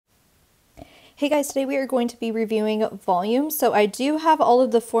Hey guys, today we are going to be reviewing volume. So I do have all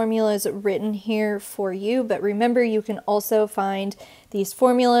of the formulas written here for you, but remember you can also find these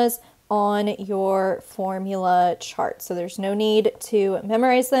formulas on your formula chart. So there's no need to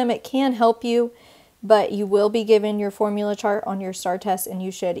memorize them. It can help you, but you will be given your formula chart on your STAAR test and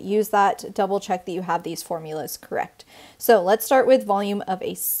you should use that to double check that you have these formulas correct. So let's start with volume of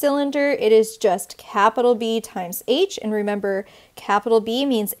a cylinder. It is just capital B times H, and remember capital B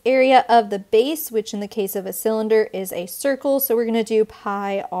means area of the base, which in the case of a cylinder is a circle, so we're going to do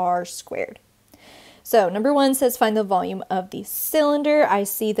pi r squared. So number one says find the volume of the cylinder. I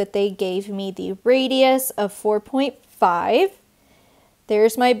see that they gave me the radius of 4.5.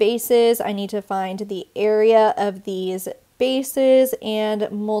 There's my bases. I need to find the area of these bases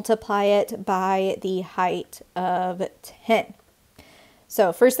and multiply it by the height of 10.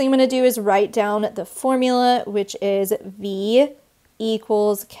 So first thing I'm going to do is write down the formula, which is V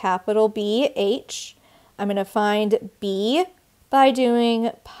equals capital B H. I'm going to find B by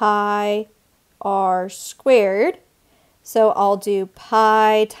doing pi r squared. So I'll do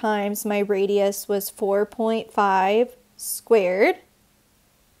pi times my radius was 4.5 squared.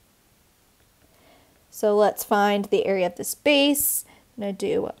 So let's find the area of this base. I'm going to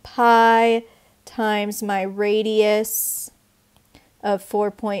do pi times my radius of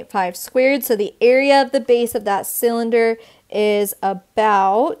 4.5 squared. So the area of the base of that cylinder is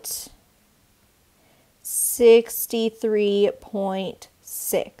about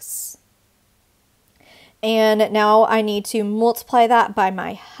 63.6. And now I need to multiply that by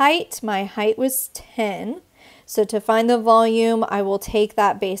my height. My height was 10. So to find the volume, I will take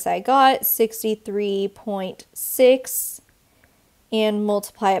that base I got, 63.6, and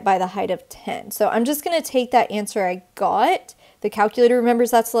multiply it by the height of 10. So I'm just going to take that answer I got. The calculator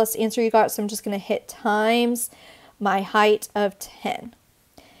remembers that's the last answer you got, so I'm just going to hit times my height of 10.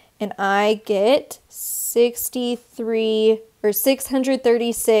 And I get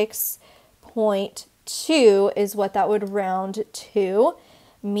 636.2 is what that would round to,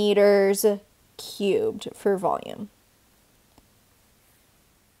 meters cubed for volume.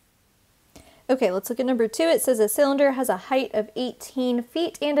 Okay, let's look at number 2. It says a cylinder has a height of 18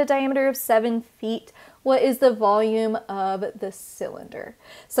 feet and a diameter of 7 feet. What is the volume of the cylinder?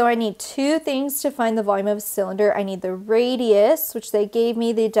 So I need two things to find the volume of a cylinder. I need the radius, which they gave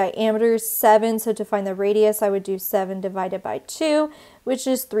me. The diameter is 7, so to find the radius, I would do 7 divided by 2, which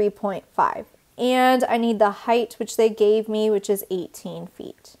is 3.5. And I need the height, which they gave me, which is 18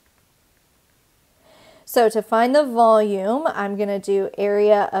 feet. So to find the volume, I'm going to do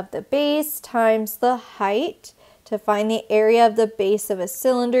area of the base times the height. To find the area of the base of a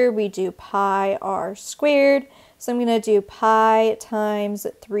cylinder, we do pi r squared. So I'm going to do pi times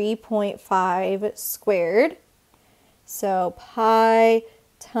 3.5 squared. So pi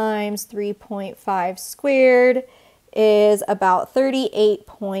times 3.5 squared is about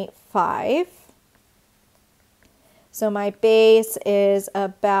 38.5. So my base is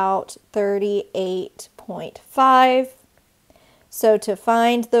about 38.5. So to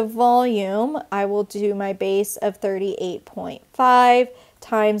find the volume, I will do my base of 38.5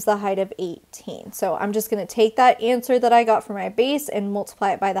 times the height of 18. So I'm just going to take that answer that I got for my base and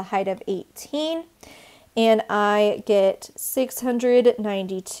multiply it by the height of 18. And I get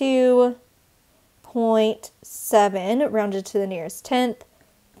 692.7, rounded to the nearest tenth,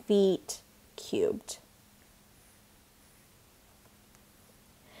 feet cubed.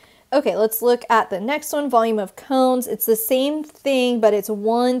 Okay, let's look at the next one, volume of cones. It's the same thing, but it's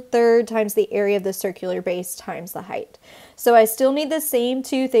 1/3 times the area of the circular base times the height. So I still need the same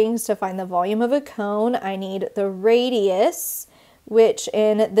two things to find the volume of a cone. I need the radius, which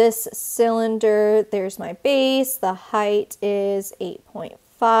in this cylinder, there's my base. The height is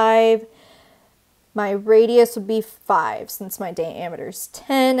 8.5. My radius would be 5 since my diameter is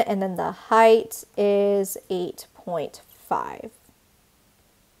 10, and then the height is 8.5.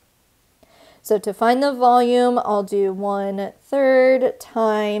 So to find the volume, I'll do 1/3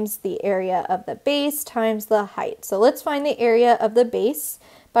 times the area of the base times the height. So let's find the area of the base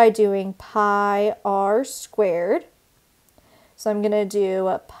by doing pi r squared. So I'm going to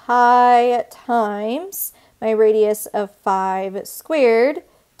do pi times my radius of 5 squared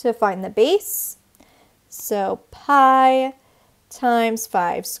to find the base. So pi times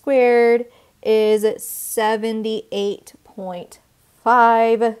 5 squared is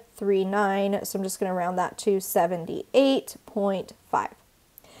 78.539, so I'm just going to round that to 78.5.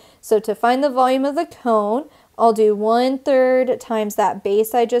 So to find the volume of the cone, I'll do 1/3 times that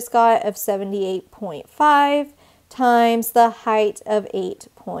base I just got of 78.5 times the height of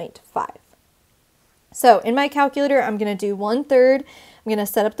 8.5. So in my calculator, I'm going to do 1/3 I'm going to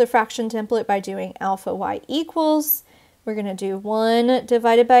set up the fraction template by doing alpha y equals. We're going to do 1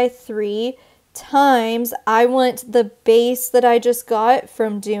 divided by 3 times, I want the base that I just got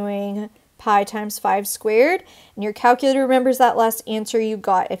from doing pi times 5 squared. And your calculator remembers that last answer you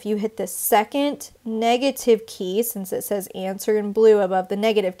got. If you hit the second negative key, since it says answer in blue above the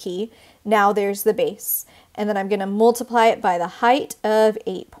negative key, now there's the base. And then I'm going to multiply it by the height of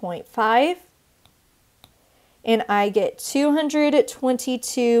 8.5. And I get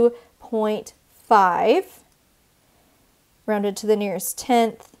 222.5, rounded to the nearest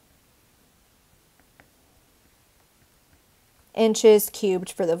tenth, inches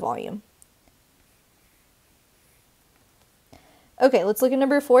cubed for the volume. Okay, let's look at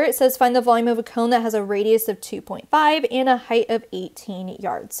number 4. It says find the volume of a cone that has a radius of 2.5 and a height of 18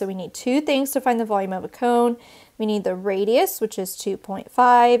 yards. So we need two things to find the volume of a cone. We need the radius, which is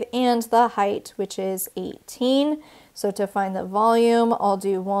 2.5, and the height, which is 18. So to find the volume, I'll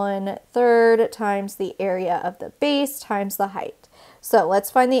do 1/3 times the area of the base times the height. So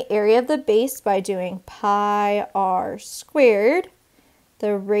let's find the area of the base by doing pi r squared.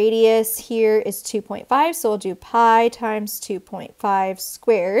 The radius here is 2.5, so we'll do pi times 2.5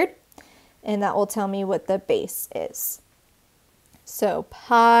 squared, and that will tell me what the base is. So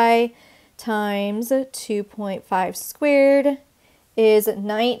pi times 2.5 squared is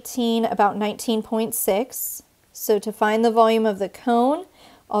about 19.6. So to find the volume of the cone,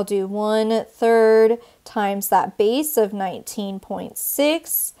 I'll do 1/3 times that base of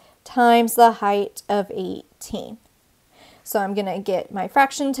 19.6 times the height of 18. So I'm going to get my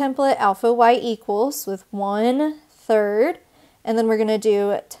fraction template, alpha y equals, with 1/3, and then we're going to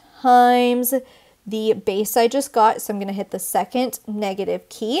do times the base I just got, so I'm going to hit the second negative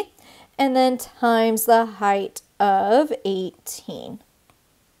key, and then times the height of 18.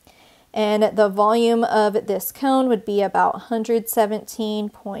 And the volume of this cone would be about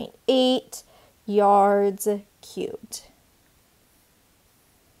 117.8 yards cubed.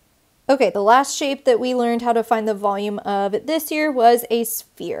 Okay, the last shape that we learned how to find the volume of this year was a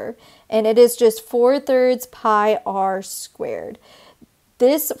sphere, and it is just 4/3 pi r squared.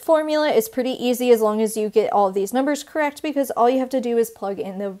 This formula is pretty easy as long as you get all of these numbers correct, because all you have to do is plug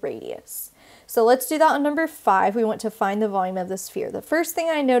in the radius. So let's do that on number 5. We want to find the volume of the sphere. The first thing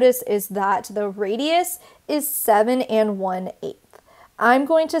I notice is that the radius is 7 1/8. I'm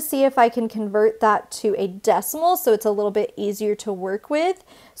going to see if I can convert that to a decimal so it's a little bit easier to work with.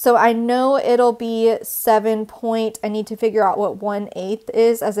 So I know it'll be 7 point, I need to figure out what 1/8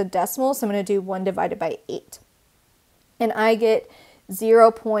 is as a decimal, so I'm going to do 1 divided by 8. And I get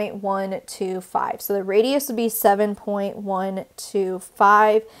 0.125. So the radius would be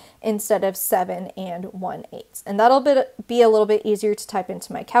 7.125 instead of 7 1/8. And that'll be a little bit easier to type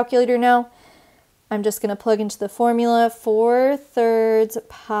into my calculator now. I'm just going to plug into the formula 4/3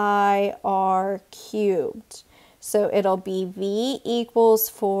 pi r cubed. So it'll be V equals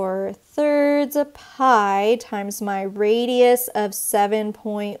 4/3 pi times my radius of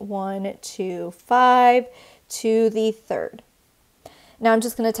 7.125 to the third. Now I'm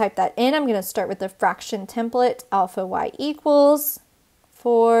just going to type that in. I'm going to start with the fraction template. Alpha y equals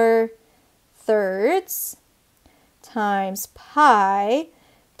 4/3 times pi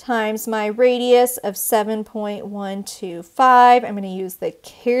times my radius of 7.125. I'm going to use the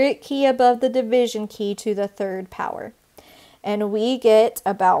caret key above the division key to the third power. And we get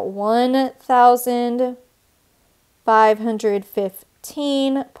about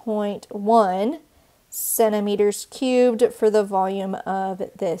 1,515.1 centimeters cubed for the volume of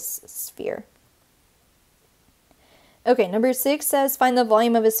this sphere. Okay, number 6 says find the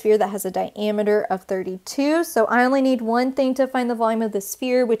volume of a sphere that has a diameter of 32. So I only need one thing to find the volume of the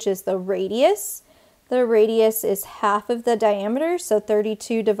sphere, which is the radius. The radius is half of the diameter, so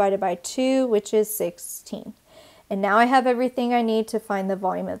 32 divided by 2, which is 16. And now I have everything I need to find the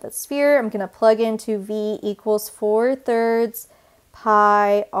volume of the sphere. I'm going to plug into V equals 4/3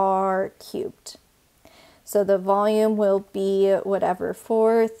 pi r cubed. So the volume will be whatever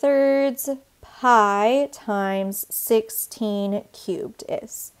 4/3 pi times 16 cubed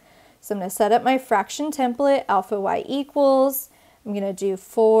is. So I'm going to set up my fraction template, alpha y equals, I'm going to do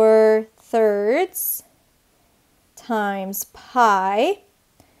 4/3 times pi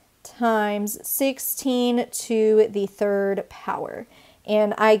times 16 to the third power.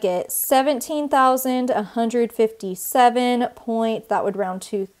 And I get 17,157 point, that would round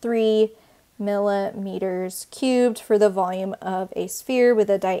to 3 millimeters cubed for the volume of a sphere with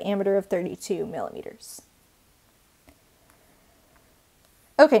a diameter of 32 millimeters.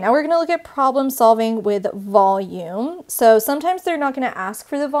 Okay, now we're going to look at problem solving with volume. So sometimes they're not going to ask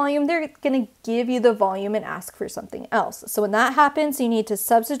for the volume, they're going to give you the volume and ask for something else. So when that happens, you need to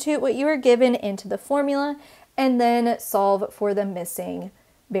substitute what you were given into the formula and then solve for the missing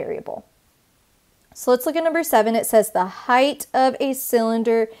variable. So let's look at number 7. It says the height of a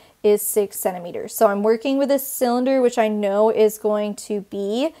cylinder is 6 centimeters. So I'm working with a cylinder, which I know is going to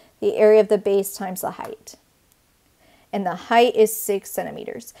be the area of the base times the height. And the height is 6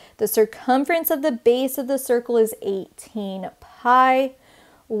 centimeters. The circumference of the base of the circle is 18 pi.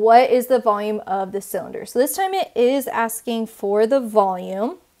 What is the volume of the cylinder? So this time it is asking for the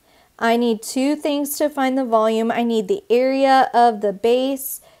volume. I need two things to find the volume. I need the area of the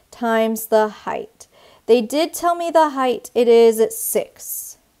base times the height. They did tell me the height. It is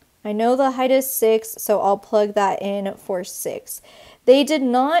 6. I know the height is 6, so I'll plug that in for 6. They did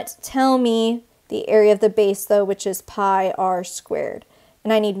not tell me the area of the base though, which is pi r squared.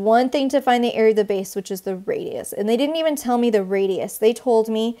 And I need one thing to find the area of the base, which is the radius. And they didn't even tell me the radius. They told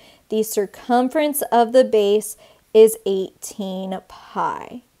me the circumference of the base is 18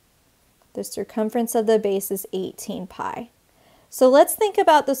 pi. The circumference of the base is 18 pi. So let's think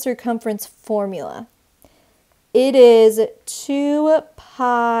about the circumference formula. It is 2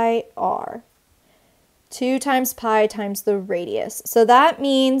 pi r. 2 times pi times the radius. So that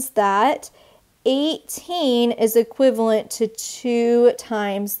means that 18 is equivalent to 2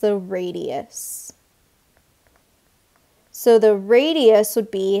 times the radius. So the radius would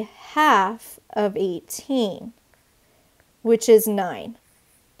be half of 18, which is 9.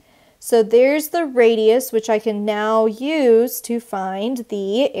 So there's the radius, which I can now use to find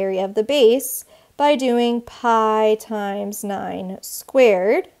the area of the base by doing pi times 9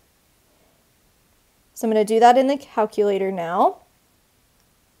 squared. So I'm going to do that in the calculator now.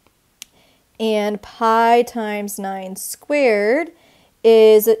 And pi times 9 squared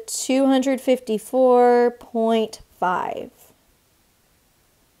is 254.5.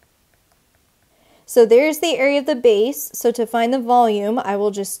 So there's the area of the base. So to find the volume, I will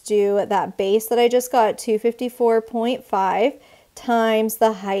just do that base that I just got, 254.5, times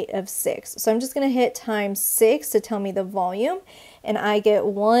the height of 6. So I'm just going to hit times 6 to tell me the volume, and I get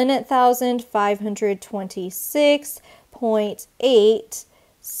 1,526.8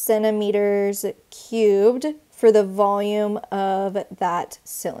 centimeters cubed for the volume of that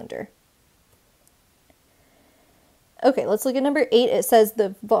cylinder. Okay, let's look at number 8. It says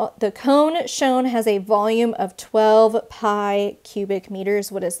the cone shown has a volume of 12 pi cubic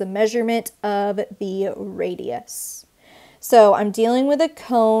meters. What is the measurement of the radius? So I'm dealing with a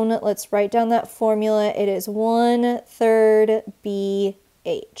cone. Let's write down that formula. It is 1/3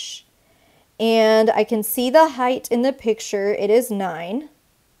 BH. And I can see the height in the picture. It is 9.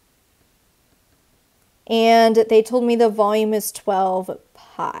 And they told me the volume is 12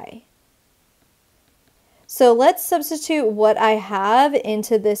 pi. So let's substitute what I have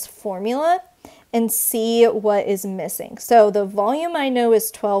into this formula and see what is missing. So the volume I know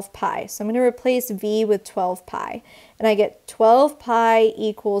is 12 pi. So I'm going to replace V with 12 pi. And I get 12 pi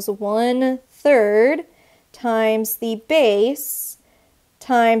equals 1/3 times the base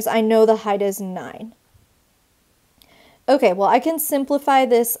times, I know the height is 9. Okay, well I can simplify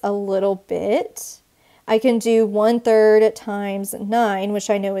this a little bit. I can do 1/3 times 9, which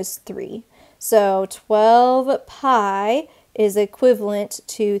I know is 3. So 12 pi is equivalent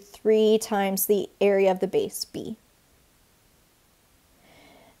to 3 times the area of the base, B.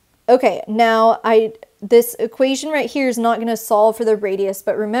 Okay, now this equation right here is not going to solve for the radius,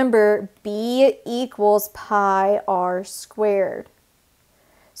 but remember, B equals pi r squared.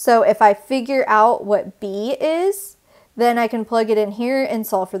 So if I figure out what B is, then I can plug it in here and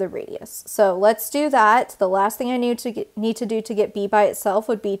solve for the radius. So let's do that. The last thing I need to do to get B by itself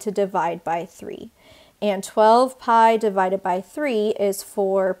would be to divide by 3. And 12 pi divided by 3 is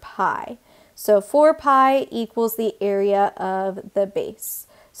 4 pi. So 4 pi equals the area of the base.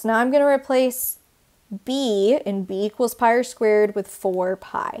 So now I'm going to replace B in B equals pi r squared with 4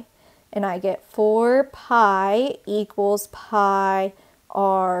 pi. And I get 4 pi equals pi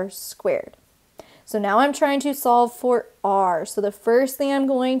r squared. So now I'm trying to solve for r. So the first thing I'm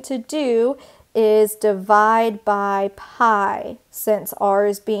going to do is divide by pi, since r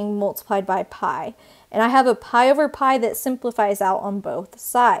is being multiplied by pi. And I have a pi over pi that simplifies out on both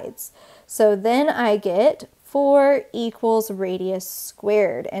sides. So then I get 4 equals radius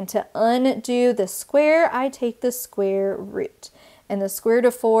squared. And to undo the square, I take the square root. And the square root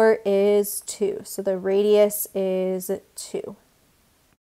of 4 is 2. So the radius is 2.